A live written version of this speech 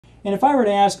And if I were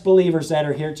to ask believers that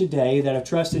are here today that have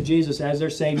trusted Jesus as their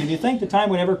Savior, do you think the time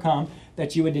would ever come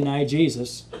that you would deny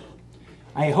Jesus?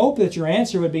 I hope that your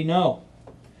answer would be no.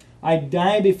 I'd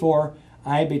die before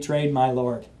I betrayed my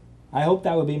Lord. I hope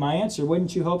that would be my answer.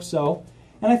 Wouldn't you hope so?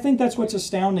 And I think that's what's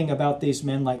astounding about these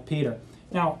men like Peter.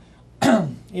 Now,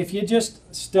 if you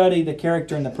just study the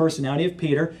character and the personality of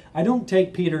Peter, I don't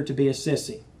take Peter to be a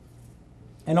sissy.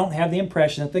 I don't have the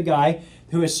impression that the guy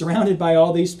who is surrounded by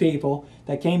all these people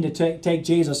that came to take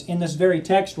Jesus in this very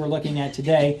text we're looking at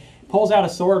today, pulls out a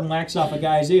sword and whacks off a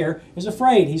guy's ear, is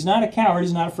afraid. He's not a coward.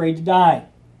 He's not afraid to die.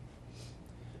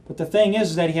 But the thing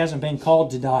is that he hasn't been called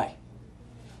to die.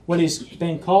 What he's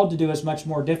been called to do is much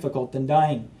more difficult than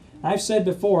dying. I've said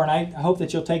before, and I hope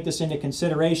that you'll take this into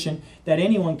consideration, that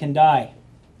anyone can die.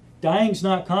 Dying's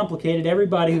not complicated.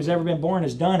 Everybody who's ever been born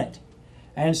has done it.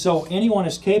 And so anyone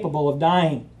is capable of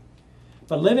dying.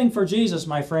 But living for Jesus,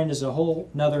 my friend, is a whole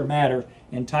nother matter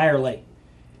entirely.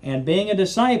 And being a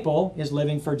disciple is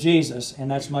living for Jesus, and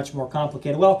that's much more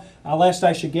complicated. Well, lest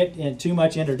I should get in too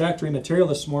much introductory material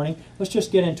this morning, let's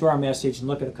just get into our message and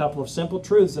look at a couple of simple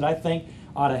truths that I think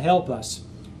ought to help us.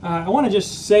 I want to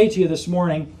just say to you this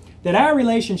morning that our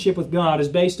relationship with God is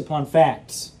based upon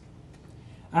facts.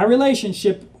 Our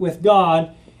relationship with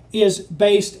God is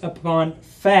based upon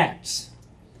facts.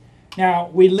 Now,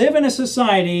 we live in a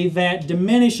society that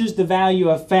diminishes the value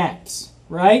of facts,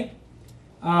 right?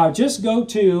 Just go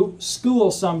to school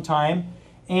sometime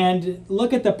and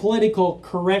look at the political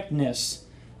correctness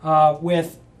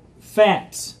with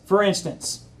facts. For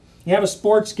instance, you have a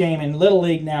sports game in Little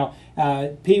League now,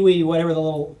 Pee-wee, whatever the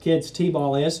little kid's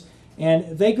T-ball is,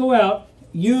 and they go out,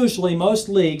 usually most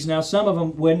leagues, now some of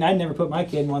them wouldn't, I'd never put my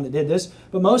kid in one that did this,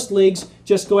 but most leagues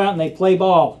just go out and they play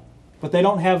ball. But they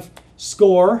don't have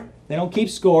score, they don't keep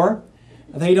score,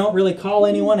 they don't really call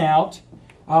anyone out,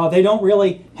 they don't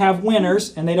really have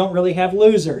winners, and they don't really have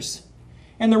losers.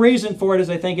 And the reason for it is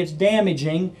I think it's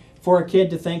damaging for a kid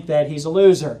to think that he's a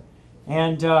loser.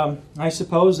 And I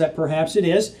suppose that perhaps it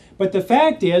is, but the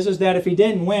fact is that if he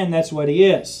didn't win, that's what he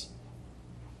is.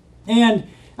 And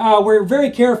we're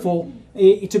very careful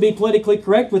to be politically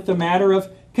correct with the matter of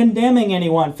condemning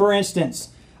anyone. For instance,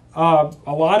 a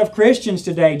lot of Christians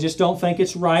today just don't think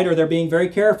it's right, or they're being very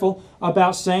careful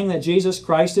about saying that Jesus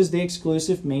Christ is the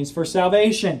exclusive means for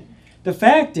salvation. The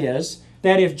fact is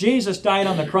that if Jesus died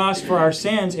on the cross for our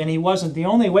sins and He wasn't the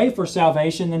only way for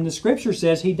salvation, then the Scripture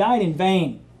says He died in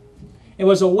vain. It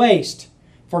was a waste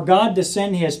for God to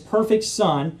send His perfect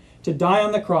Son to die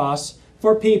on the cross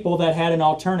for people that had an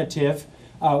alternative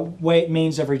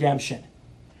means of redemption.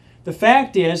 The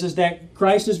fact is that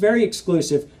Christ is very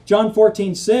exclusive. John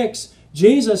 14:6,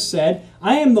 Jesus said,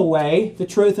 I am the way, the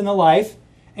truth, and the life,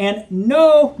 and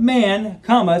no man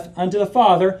cometh unto the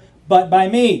Father but by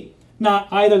me. Now,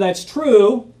 either that's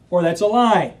true or that's a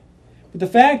lie. But the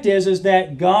fact is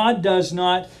that God does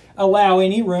not allow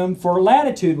any room for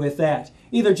latitude with that.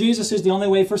 Either Jesus is the only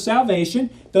way for salvation,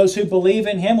 those who believe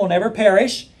in Him will never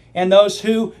perish, and those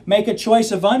who make a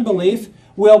choice of unbelief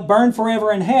will burn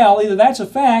forever in hell. Either that's a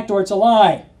fact or it's a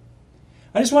lie.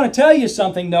 I just want to tell you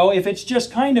something, though. If it's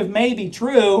just kind of maybe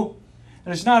true,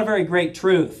 then it's not a very great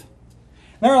truth.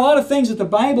 There are a lot of things that the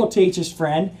Bible teaches,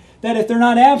 friend, that if they're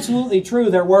not absolutely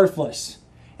true, they're worthless.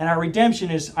 And our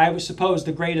redemption is, I would suppose,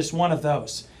 the greatest one of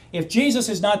those. If Jesus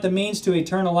is not the means to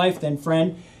eternal life, then,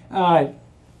 friend,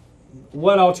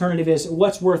 what alternative is?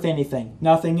 What's worth anything?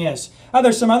 Nothing is.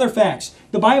 There's some other facts.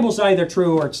 The Bible's either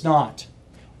true or it's not.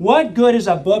 What good is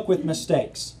a book with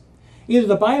mistakes? Either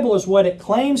the Bible is what it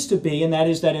claims to be, and that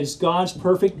is that it's God's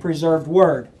perfect preserved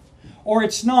Word, or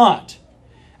it's not.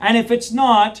 And if it's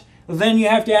not, then you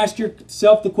have to ask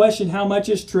yourself the question, how much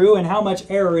is true and how much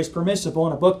error is permissible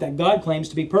in a book that God claims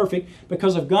to be perfect?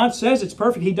 Because if God says it's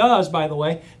perfect, He does, by the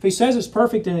way. If He says it's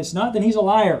perfect and it's not, then He's a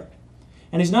liar.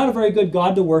 And He's not a very good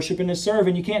God to worship and to serve,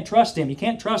 and you can't trust Him. You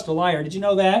can't trust a liar. Did you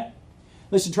know that?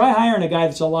 Listen, try hiring a guy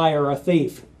that's a liar or a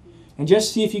thief, and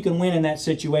just see if you can win in that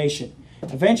situation.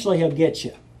 Eventually He'll get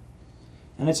you.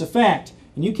 And it's a fact.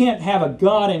 And you can't have a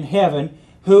God in heaven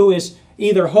who is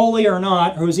either holy or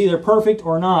not, who is either perfect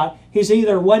or not. He's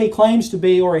either what He claims to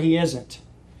be or He isn't.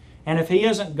 And if He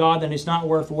isn't God, then it's not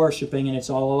worth worshiping, and it's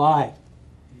all a lie.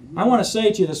 I want to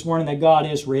say to you this morning that God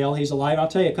is real. He's alive. I'll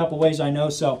tell you a couple ways I know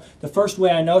so. The first way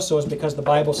I know so is because the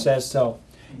Bible says so.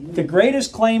 The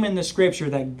greatest claim in the Scripture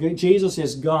that Jesus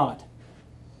is God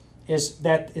is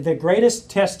that the greatest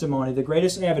testimony, the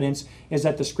greatest evidence is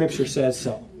that the Scripture says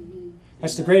so.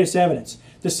 That's the greatest evidence.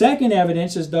 The second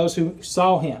evidence is those who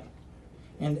saw Him.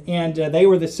 And they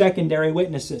were the secondary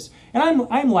witnesses. And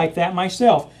I'm like that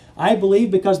myself. I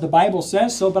believe because the Bible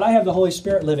says so, but I have the Holy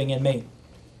Spirit living in me.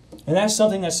 And that's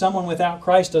something that someone without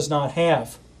Christ does not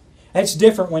have. It's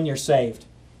different when you're saved.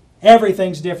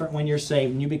 Everything's different when you're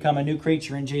saved and you become a new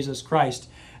creature in Jesus Christ.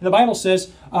 And the Bible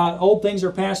says, old things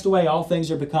are passed away, all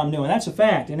things are become new. And that's a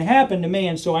fact. And it happened to me,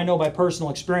 and so I know by personal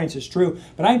experience it's true.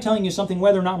 But I'm telling you something,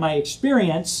 whether or not my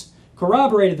experience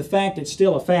corroborated the fact, it's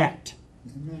still a fact.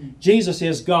 Amen. Jesus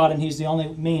is God, and He's the only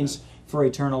means for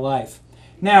eternal life.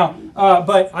 Now,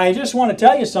 but I just want to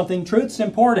tell you something. Truth's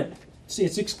important.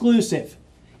 It's exclusive.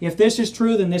 If this is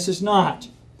true, then this is not.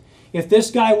 If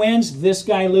this guy wins, this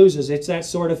guy loses. It's that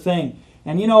sort of thing.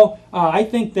 And you know, I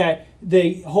think that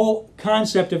the whole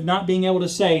concept of not being able to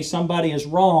say somebody is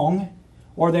wrong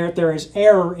or that there is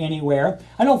error anywhere,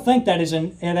 I don't think that is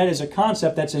a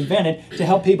concept that's invented to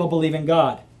help people believe in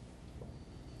God.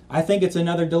 I think it's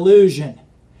another delusion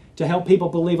to help people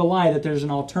believe a lie that there's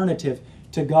an alternative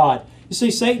to God. You see,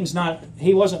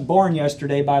 he wasn't born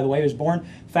yesterday, by the way. He was born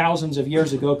thousands of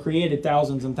years ago, created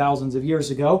thousands and thousands of years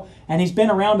ago. And he's been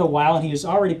around a while, and he's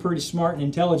already pretty smart and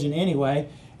intelligent anyway.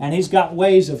 And he's got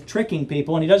ways of tricking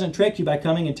people. And he doesn't trick you by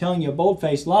coming and telling you a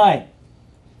bold-faced lie.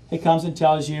 He comes and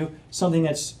tells you something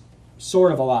that's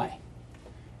sort of a lie.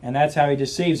 And that's how he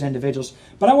deceives individuals.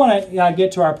 But I want to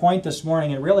get to our point this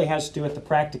morning. It really has to do with the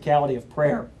practicality of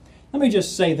prayer. Let me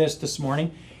just say this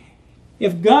morning.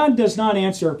 If God does not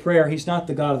answer a prayer, He's not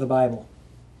the God of the Bible.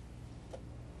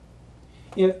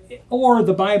 Or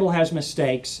the Bible has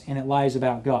mistakes and it lies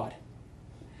about God.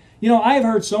 You know, I've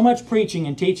heard so much preaching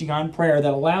and teaching on prayer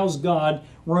that allows God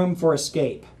room for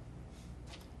escape.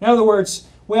 In other words,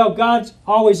 well, God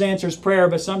always answers prayer,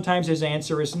 but sometimes His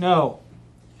answer is no.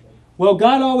 Well,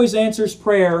 God always answers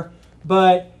prayer,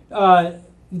 but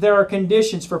there are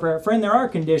conditions for prayer. Friend, there are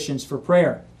conditions for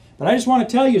prayer. But I just want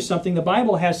to tell you something. The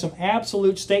Bible has some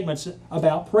absolute statements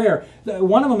about prayer.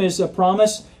 One of them is a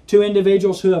promise to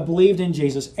individuals who have believed in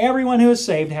Jesus. Everyone who is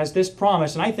saved has this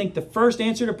promise. And I think the first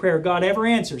answer to prayer God ever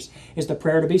answers is the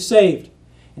prayer to be saved.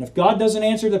 And if God doesn't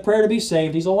answer the prayer to be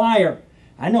saved, He's a liar.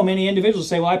 I know many individuals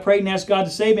say, well, I prayed and asked God to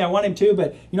save me. I want Him to,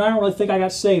 but I don't really think I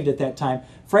got saved at that time.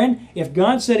 Friend, if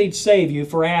God said He'd save you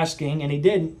for asking and He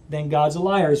didn't, then God's a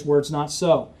liar. His word's not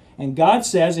so. And God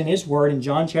says in His Word in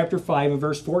John chapter 5 and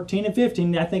verse 14 and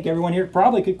 15, I think everyone here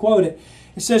probably could quote it.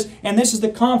 It says, and this is the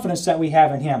confidence that we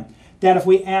have in Him, that if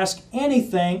we ask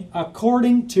anything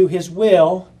according to His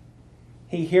will,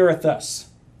 He heareth us.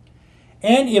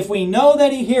 And if we know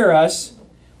that He heareth us,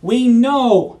 we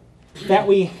know that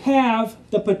we have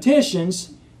the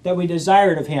petitions that we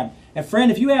desired of Him. And friend,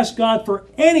 if you ask God for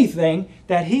anything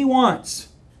that He wants,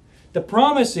 the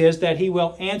promise is that He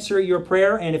will answer your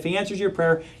prayer, and if He answers your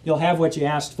prayer, you'll have what you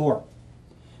asked for.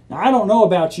 Now, I don't know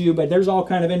about you, but there's all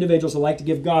kind of individuals that like to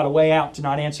give God a way out to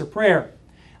not answer prayer.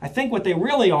 I think what they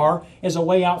really are is a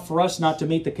way out for us not to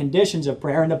meet the conditions of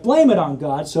prayer and to blame it on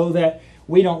God so that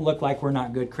we don't look like we're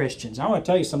not good Christians. I want to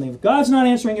tell you something. If God's not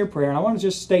answering your prayer, and I want to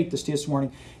just state this to you this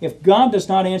morning, if God does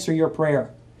not answer your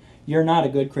prayer, you're not a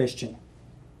good Christian.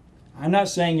 I'm not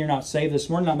saying you're not saved this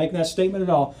morning, not making that statement at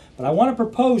all, but I want to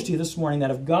propose to you this morning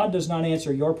that if God does not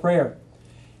answer your prayer,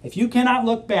 if you cannot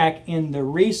look back in the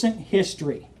recent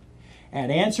history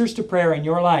at answers to prayer in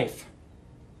your life,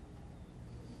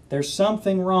 there's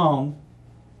something wrong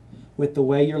with the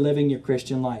way you're living your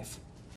Christian life.